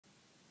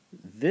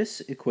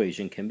this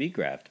equation can be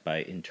graphed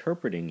by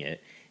interpreting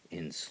it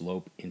in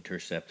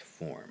slope-intercept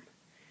form.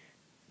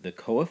 The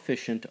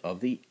coefficient of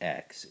the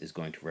x is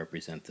going to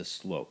represent the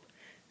slope.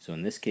 So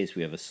in this case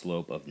we have a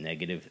slope of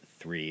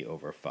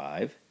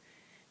 -3/5,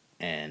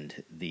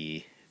 and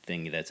the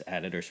thing that's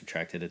added or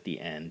subtracted at the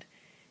end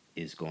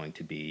is going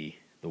to be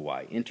the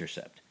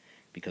y-intercept.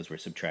 Because we're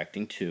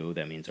subtracting 2,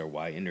 that means our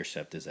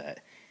y-intercept is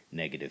at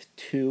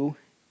 -2,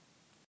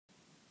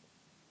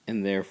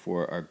 and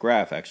therefore our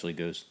graph actually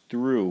goes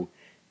through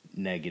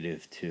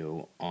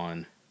 -2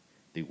 on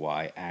the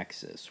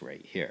y-axis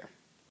right here.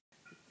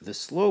 The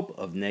slope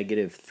of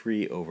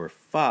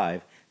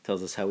 -3/5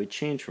 tells us how we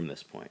change from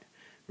this point.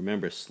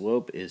 Remember,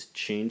 slope is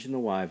change in the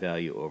y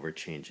value over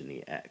change in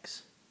the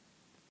x.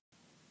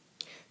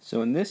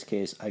 So in this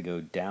case, I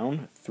go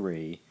down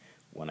 3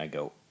 when I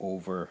go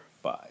over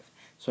 5.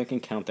 So I can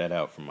count that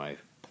out from my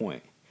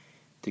point.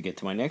 To get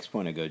to my next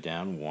point, I go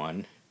down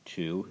 1,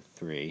 2,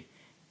 3,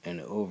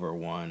 and over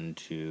 1,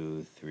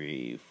 2,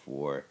 3,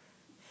 4,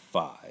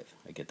 5.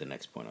 I get the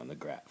next point on the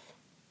graph.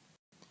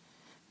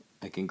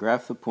 I can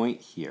graph the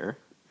point here,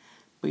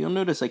 but you'll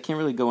notice I can't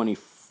really go any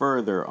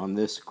further on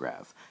this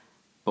graph.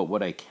 But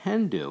what I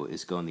can do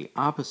is go in the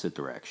opposite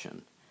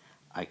direction.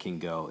 I can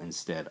go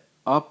instead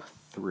up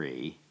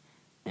 3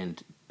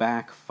 and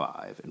back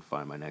 5 and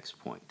find my next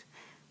point,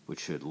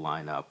 which should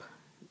line up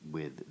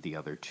with the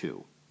other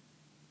two.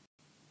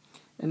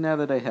 And now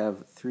that I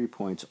have 3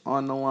 points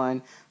on the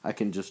line, I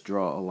can just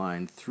draw a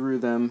line through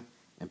them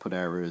and put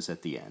arrows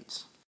at the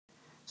ends.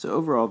 So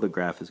overall, the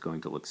graph is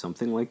going to look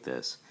something like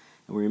this.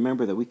 And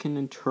remember that we can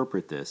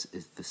interpret this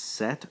as the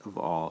set of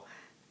all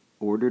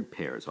ordered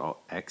pairs,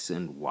 all x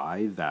and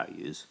y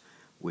values,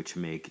 which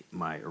make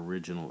my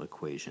original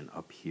equation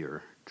up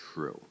here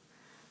true.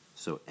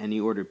 So any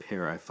ordered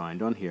pair I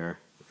find on here,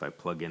 if I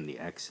plug in the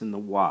x and the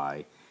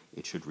y,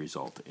 it should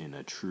result in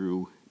a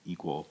true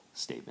equal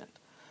statement.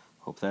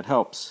 Hope that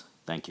helps.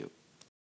 Thank you.